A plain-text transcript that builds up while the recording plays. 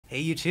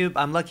Hey YouTube,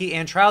 I'm Lucky,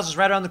 and Trials is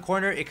right around the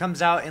corner. It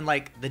comes out in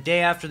like the day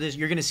after this.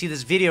 You're gonna see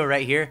this video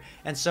right here,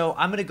 and so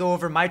I'm gonna go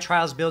over my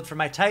Trials build for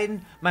my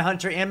Titan, my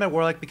Hunter, and my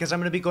Warlock because I'm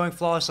gonna be going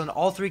flawless on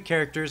all three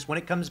characters when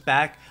it comes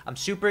back. I'm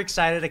super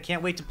excited. I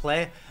can't wait to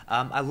play.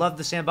 I love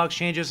the sandbox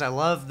changes. I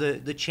love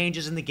the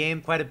changes in the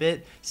game quite a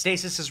bit.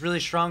 Stasis is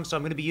really strong, so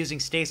I'm gonna be using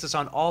Stasis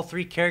on all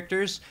three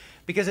characters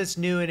because it's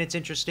new and it's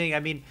interesting.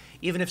 I mean,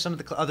 even if some of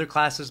the other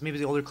classes, maybe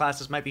the older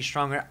classes might be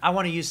stronger, I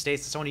want to use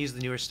Stasis. I want to use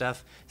the newer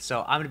stuff.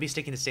 So I'm going to be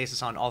sticking to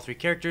Stasis on all three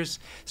characters.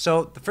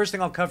 So the first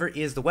thing I'll cover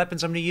is the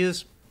weapons I'm going to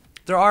use.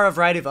 There are a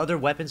variety of other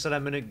weapons that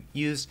I'm going to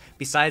use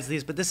besides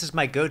these, but this is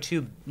my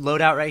go-to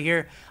loadout right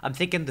here. I'm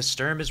thinking the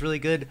Sturm is really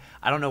good.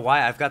 I don't know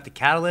why. I've got the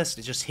Catalyst.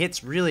 It just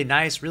hits really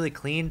nice, really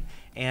clean,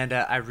 and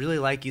I really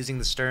like using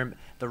the Sturm.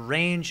 The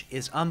range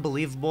is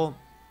unbelievable.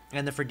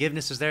 And the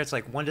forgiveness is there. It's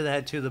like 1 to the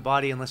head, 2 to the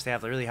body, unless they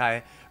have really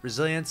high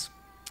resilience.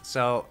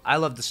 So I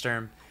love the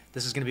Sturm.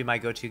 This is going to be my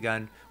go-to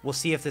gun. We'll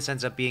see if this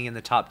ends up being in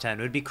the top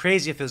 10. It would be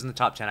crazy if it was in the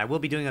top 10. I will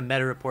be doing a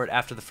meta report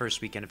after the first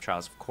weekend of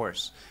Trials, of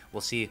course.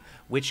 We'll see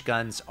which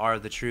guns are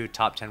the true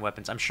top 10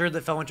 weapons. I'm sure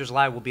that Felwinter's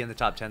Lie will be in the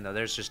top 10, though.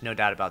 There's just no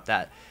doubt about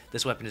that.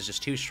 This weapon is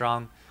just too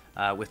strong.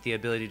 With the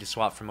ability to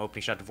swap from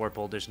opening shot to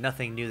Vorpal, there's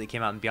nothing new that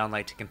came out in Beyond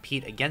Light to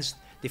compete against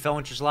the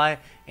Felwinter's Lie,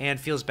 and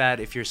feels bad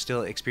if you're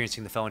still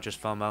experiencing the Felwinter's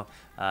FOMO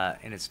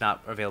and it's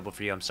not available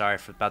for you. I'm sorry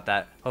about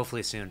that.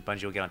 Hopefully soon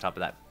Bungie will get on top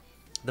of that.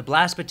 The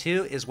Blaspa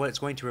 2 is what is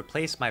going to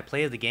replace my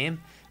play of the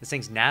game. This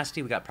thing's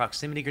nasty. We got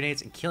proximity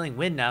grenades and killing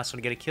wind now, so when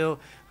we get a kill,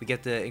 we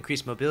get the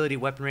increased mobility,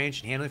 weapon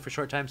range, and handling for a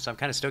short time, so I'm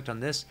kind of stoked on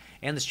this.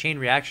 And this chain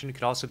reaction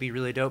could also be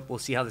really dope. We'll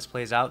see how this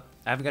plays out.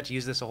 I haven't got to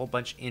use this a whole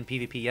bunch in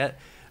PvP yet,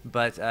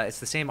 but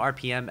it's the same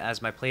RPM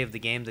as my play of the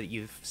game that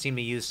you've seen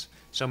me use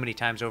so many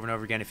times over and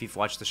over again if you've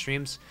watched the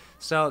streams.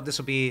 So this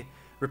will be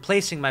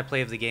replacing my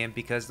play of the game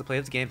because the play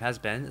of the game has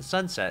been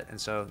Sunset,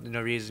 and so there's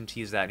no reason to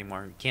use that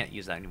anymore. You can't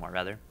use that anymore,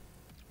 rather.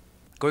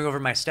 Going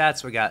over my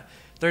stats, we got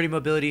 30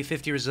 mobility,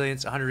 50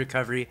 resilience, 100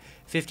 recovery,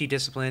 50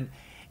 discipline,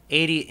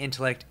 80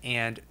 intellect,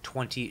 and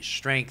 20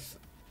 strength.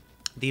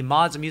 The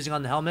mods I'm using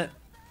on the helmet,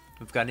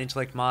 we've got an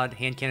intellect mod,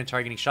 hand cannon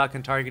targeting,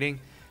 shotgun targeting.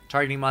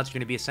 Targeting mods are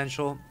going to be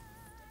essential.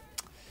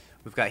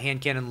 We've got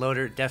hand cannon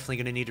loader, definitely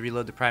going to need to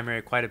reload the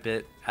primary quite a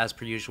bit, as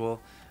per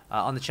usual.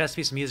 On the chest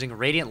piece, I'm using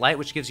Radiant Light,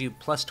 which gives you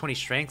plus 20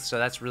 strength, so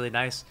that's really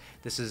nice.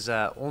 This is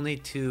only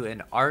to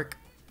an arc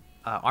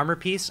armor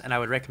piece, and I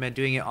would recommend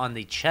doing it on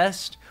the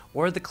chest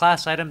or the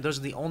class item. Those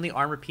are the only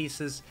armor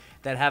pieces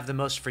that have the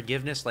most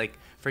forgiveness. Like,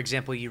 for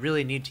example, you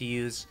really need to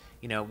use,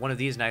 you know, one of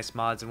these nice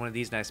mods and one of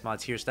these nice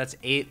mods here. So that's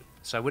 8,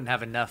 so I wouldn't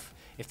have enough.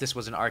 If this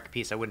was an arc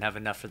piece, I wouldn't have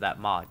enough for that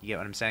mod. You get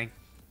what I'm saying?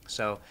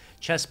 So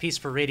chest piece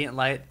for Radiant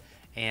Light,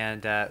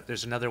 and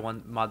there's another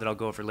one mod that I'll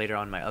go over later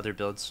on my other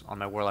builds, on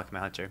my Warlock and my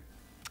Hunter.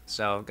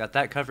 So got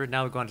that covered.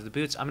 Now we go on to the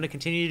boots. I'm going to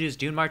continue to use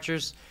Dune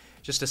Marchers,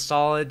 just a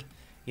solid,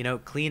 you know,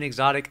 clean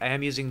exotic. I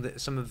am using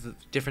some of the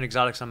different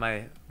exotics on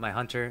my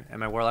Hunter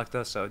and my Warlock,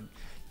 though, so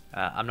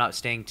I'm not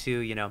staying too,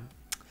 you know,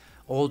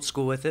 old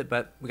school with it.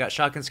 But we got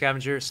Shotgun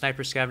Scavenger,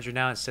 Sniper Scavenger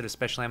now instead of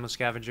Special Ammo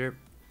Scavenger.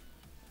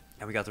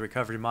 And we got the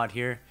Recovery mod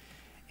here,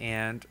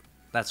 and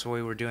that's what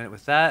we were doing it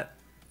with that.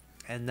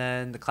 And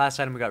then the class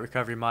item, we got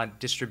Recovery mod,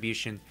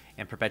 Distribution,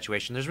 and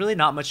Perpetuation. There's really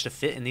not much to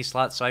fit in these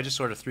slots, so I just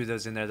sort of threw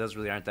those in there. Those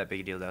really aren't that big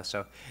a deal, though.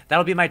 So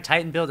that'll be my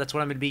Titan build. That's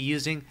what I'm going to be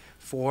using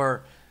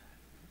for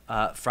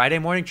Friday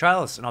morning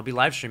Trials, and I'll be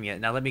live streaming it.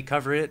 Now let me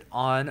cover it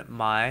on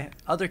my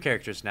other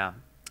characters now.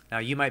 Now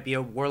you might be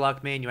a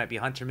Warlock main, you might be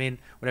a Hunter main,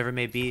 whatever it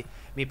may be.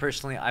 Me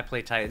personally, I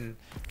play Titan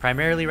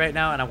primarily right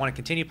now, and I want to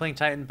continue playing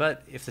Titan,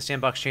 but if the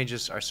sandbox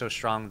changes are so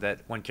strong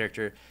that one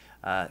character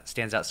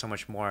stands out so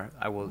much more,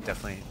 I will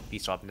definitely be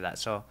swapping to that.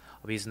 So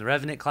I'll be using the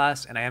Revenant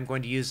class, and I am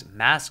going to use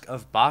Mask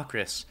of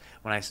Bakris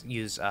when I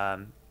use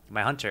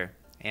my Hunter.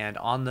 And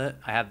on I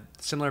have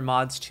similar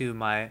mods to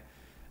my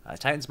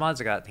Titans mods.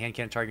 I got hand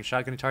cannon targeting,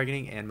 shotgun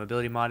targeting, and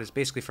mobility mod is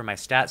basically for my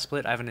stat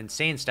split. I have an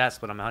insane stat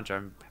split on my Hunter.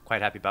 I'm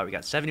quite happy about it. We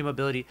got 70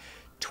 mobility,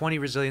 20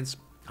 resilience,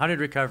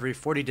 100 recovery,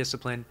 40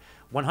 discipline,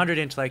 100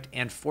 intellect,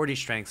 and 40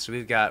 strength. So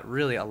we've got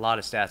really a lot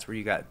of stats where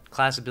you got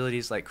class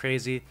abilities like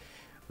crazy.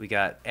 We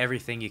got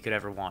everything you could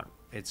ever want.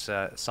 It's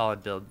a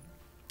solid build.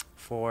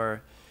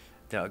 For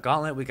the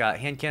Gauntlet, we got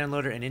hand cannon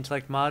loader and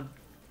intellect mod.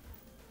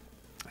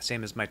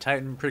 Same as my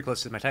Titan, pretty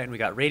close to my Titan. We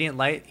got Radiant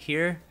Light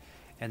here,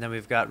 and then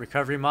we've got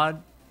Recovery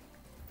mod.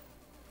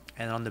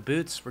 And on the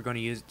boots, we're going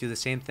to do the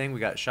same thing. We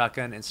got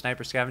Shotgun and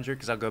Sniper Scavenger,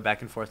 because I'll go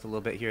back and forth a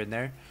little bit here and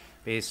there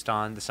based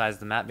on the size of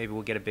the map. Maybe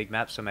we'll get a big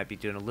map, so I might be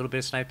doing a little bit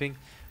of sniping.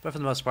 But for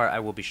the most part, I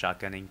will be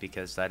shotgunning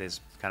because that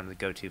is kind of the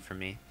go-to for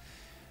me.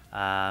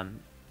 And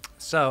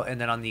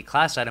then on the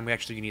class item, we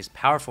actually can use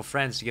Powerful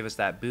Friends to give us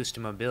that boost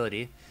to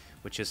mobility,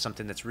 which is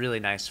something that's really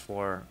nice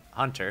for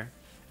Hunter,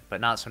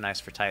 but not so nice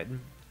for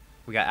Titan.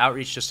 We got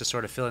Outreach just to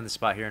sort of fill in the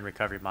spot here in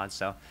Recovery mod.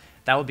 So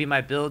that will be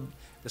my build.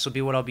 This will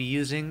be what I'll be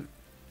using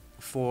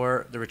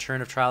for the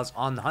return of Trials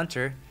on the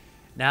Hunter.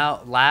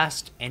 Now,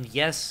 last, and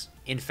yes,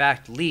 in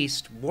fact,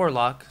 least,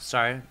 Warlock.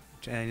 Sorry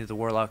to any of the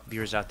Warlock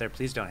viewers out there,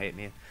 please don't hate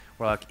me.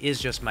 Warlock is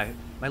just my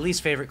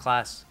least favorite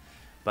class.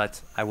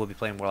 but I will be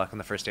playing Warlock on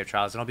the first day of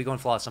Trials, and I'll be going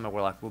flawless on my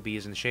Warlock. We'll be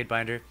using the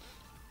Shadebinder,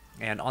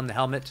 and on the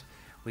helmet,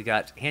 we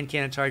got hand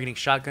cannon targeting,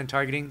 shotgun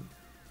targeting,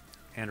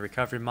 and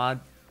recovery mod.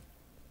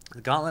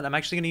 The gauntlet, I'm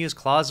actually going to use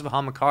Claws of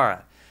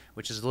Hamakara,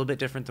 which is a little bit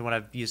different than what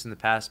I've used in the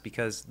past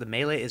because the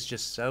melee is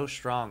just so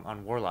strong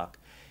on Warlock.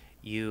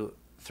 You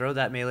throw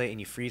that melee and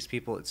you freeze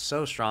people. It's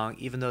so strong,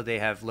 even though they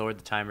have lowered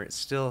the timer. It's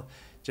still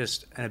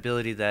just an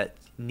ability that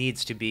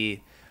needs to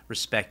be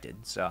respected.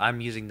 So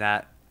I'm using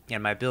that.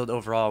 And my build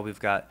overall, we've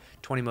got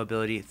 20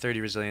 mobility, 30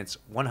 resilience,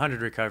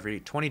 100 recovery,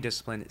 20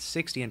 discipline,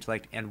 60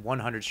 intellect, and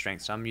 100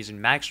 strength. So I'm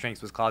using max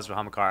strength with Claws of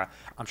Hamakara.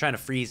 I'm trying to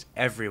freeze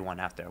everyone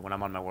out there when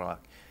I'm on my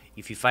Warlock.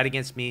 If you fight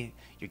against me,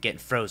 you're getting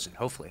frozen,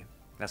 hopefully.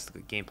 That's the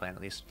game plan,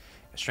 at least.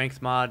 A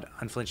strength mod,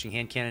 unflinching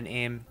hand cannon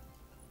aim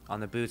on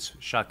the boots,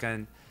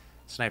 shotgun,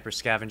 sniper,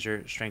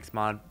 scavenger, strength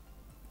mod.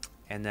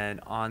 And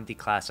then on the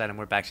class item,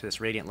 we're back to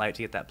this Radiant Light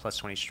to get that plus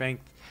 20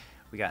 strength.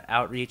 We got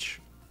outreach,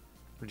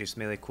 reduce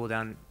melee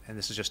cooldown, and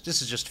this is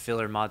just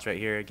filler mods right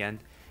here again,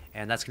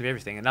 and that's gonna be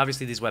everything. And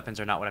obviously these weapons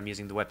are not what I'm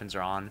using. The weapons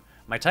are on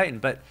my Titan,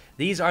 but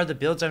these are the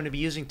builds I'm gonna be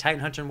using: Titan,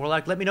 Hunter, and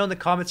Warlock. Let me know in the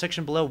comment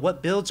section below,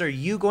 what builds are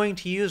you going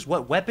to use?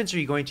 What weapons are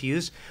you going to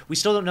use? We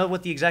still don't know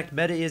what the exact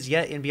meta is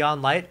yet in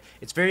Beyond Light.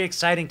 It's very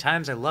exciting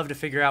times. I love to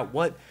figure out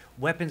what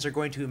weapons are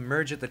going to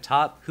emerge at the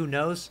top. Who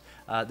knows?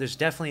 There's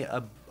definitely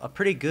a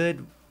pretty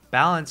good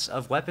balance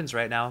of weapons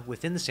right now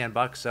within the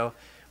sandbox, so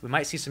we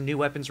might see some new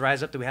weapons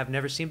rise up that we have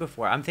never seen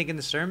before. I'm thinking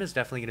the Sturm is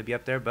definitely going to be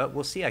up there, but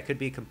we'll see. I could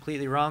be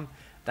completely wrong.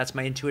 That's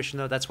my intuition,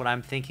 though. That's what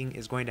I'm thinking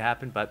is going to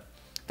happen, but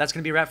that's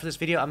going to be a wrap for this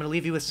video. I'm going to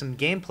leave you with some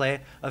gameplay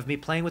of me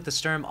playing with the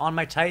Sturm on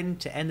my Titan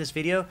to end this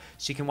video,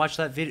 so you can watch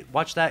that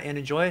and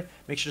enjoy.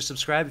 Make sure to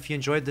subscribe if you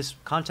enjoyed this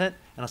content,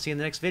 and I'll see you in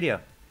the next video.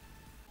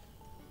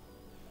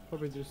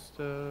 Probably just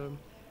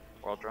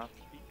World drop.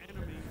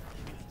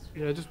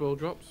 yeah, just world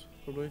drops.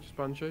 Probably just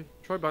Banshee.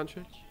 Try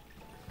Banshee.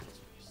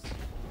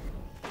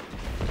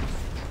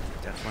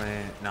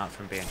 Definitely not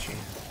from Banshee.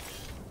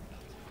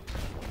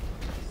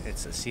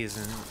 It's a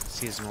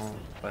seasonal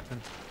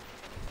weapon.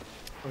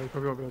 Oh, you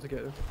probably won't be able to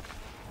get them.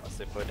 Unless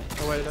they put it.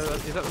 Oh wait, no,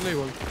 is that the new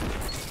one?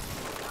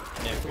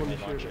 Yeah, The one grenade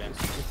you launcher.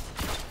 shoot.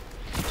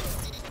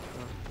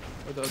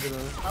 Oh, I don't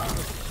know.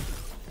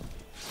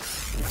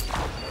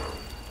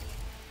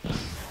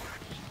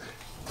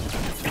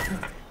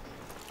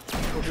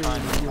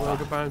 Probably you like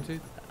a bounty.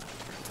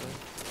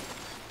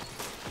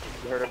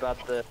 You heard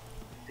about the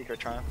Secret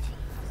Triumph?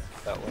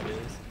 Is that what it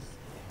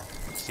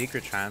is?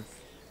 Secret Triumph.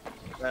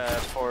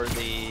 For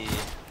the...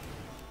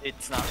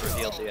 It's not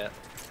revealed yet.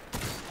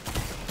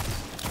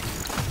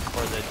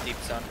 For the Deep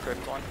Zone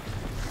Crypt one.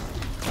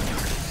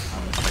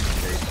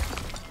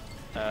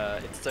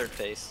 It's third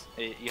phase.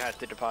 You have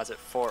to deposit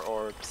 4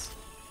 orbs.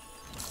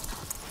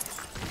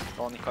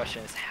 The only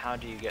question is, how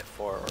do you get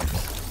 4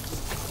 orbs?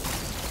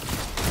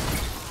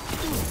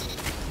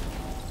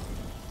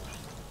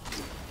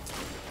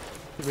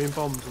 You mean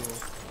bombs or?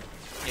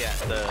 Yeah,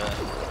 the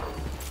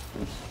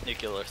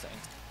nuclear thing.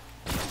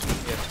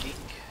 You have Geek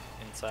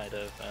inside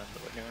of the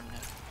Witney room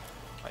now.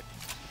 Might be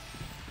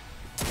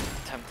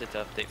tempted to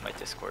update my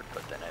Discord,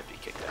 but then I'd be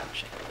kicked out of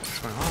Shane. What's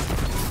going on?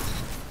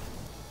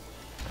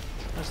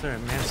 Why is there a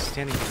man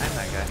standing behind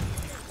that guy?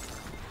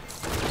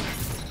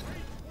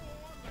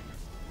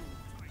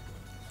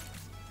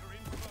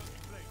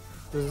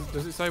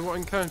 Does it say what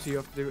encounter you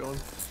have to do it on?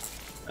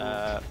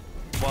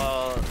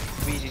 Well,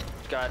 we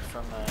got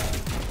from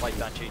White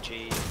Dot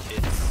GG,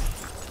 it's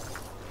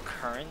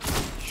current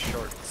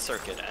short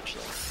circuit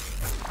actually.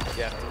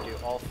 You have to do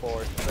all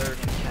 4. Third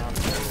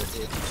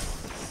encounter, it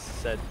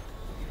said,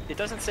 it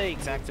doesn't say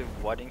exactly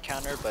what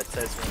encounter, but it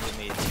says when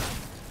you meet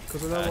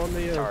Because I know on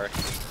the Taric.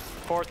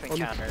 4th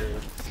encounter.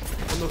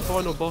 On the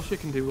final boss you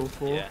can do all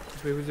 4. Yeah.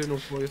 We were doing all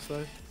 4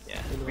 yesterday.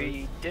 Yeah,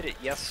 we did it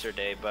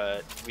yesterday,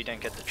 but we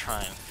didn't get the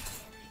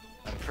Triumph.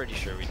 I'm pretty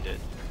sure we did.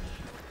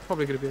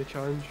 Probably going to be a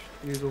challenge.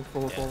 Use all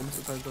 4 Yeah. bombs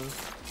at the same time.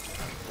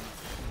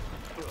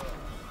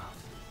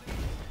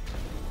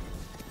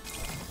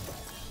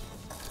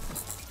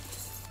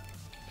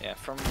 Yeah,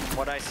 from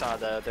what I saw,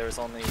 there was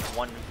only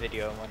one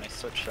video when I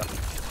switched up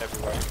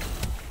everywhere,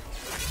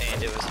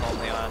 and it was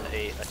only on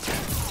a 10.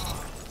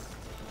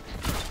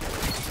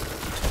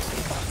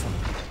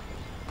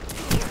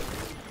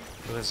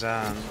 It was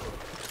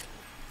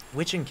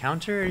which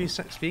encounter are you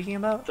speaking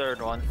about?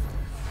 Third one.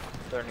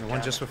 The Third one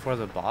encounter. just before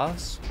the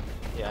boss?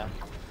 Yeah.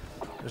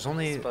 There's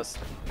only Supposed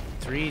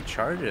 3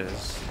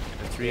 charges.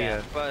 Or 3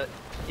 yeah, but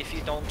if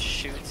you don't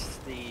shoot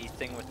the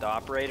thing with the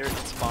operator, it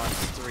spawns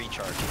 3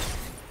 charges.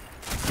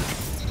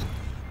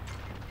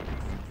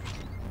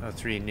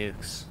 3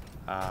 nukes.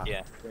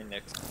 Yeah, 3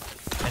 nicks.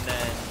 And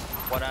then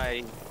what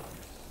I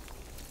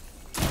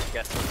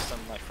guess from some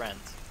of my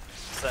friends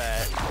is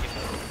that,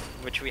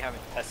 which we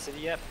haven't tested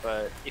yet,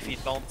 but if you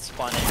don't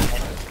spawn in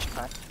any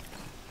time,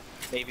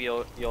 maybe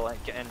you'll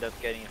end up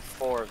getting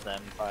 4 of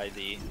them by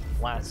the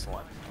last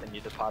one. Then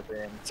you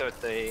deposit in. So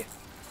it's a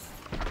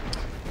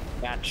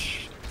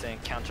match thing,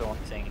 counter one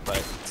thing, but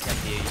it's going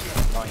to be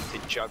going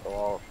to juggle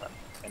all of them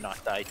and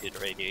not die to the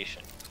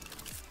radiation.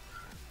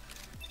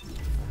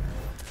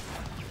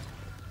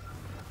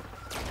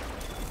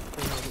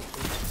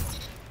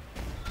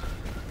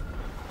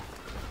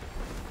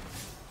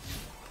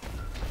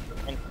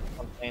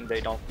 saying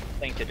they don't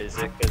think it is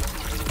it because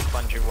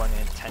Bungie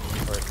wasn't intending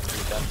for it to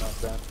be that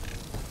meltdown.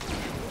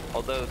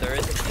 Although there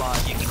is a spot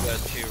you can go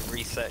to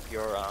reset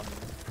your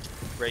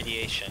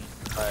radiation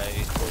by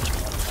forging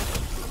one of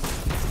them.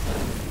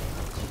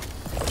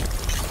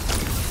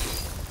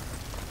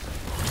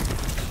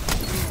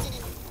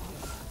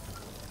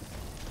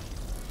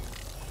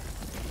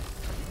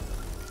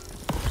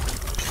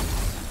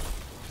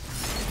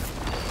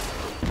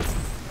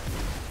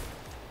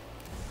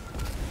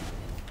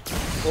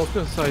 What I was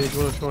going to say is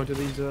when I try and do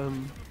these,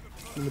 when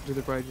I do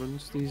the grade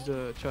runs, these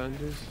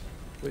challenges,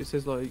 where it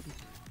says like,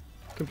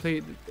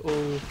 complete all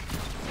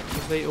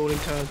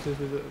encounters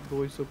with a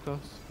voice subclass,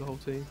 the whole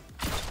team,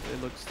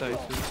 and like status.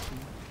 And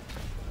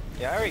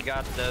Yeah, I already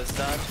got those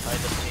done. I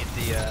just need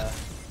the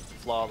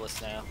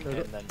flawless now, No,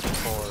 and then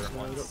 4 no,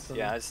 ones. not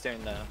Yeah, I was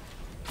doing the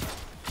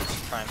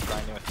prime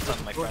grinding with some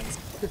of my friends.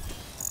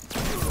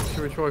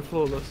 should we try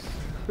flawless?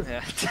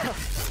 Yeah.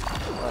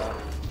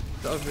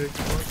 That would be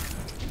exciting.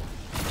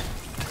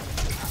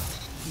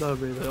 No,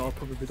 really, I'll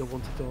probably don't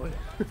want to die.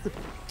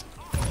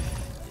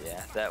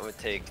 Yeah, that would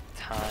take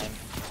time.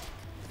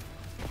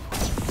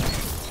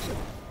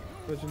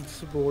 Imagine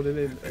spawning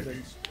in and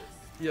then,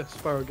 yeah,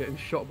 Sparrow getting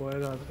shot by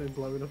an ad and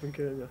blowing up and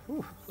killing you.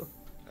 Oof.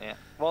 Yeah.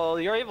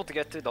 Well, you're able to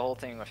get through the whole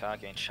thing without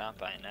getting shot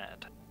by an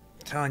ad.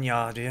 Telling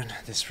y'all, dude,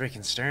 this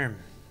freaking Sturm.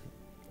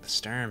 The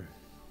Sturm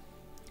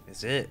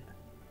is it.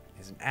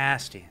 Is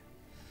nasty.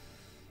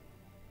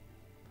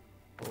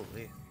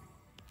 Holy.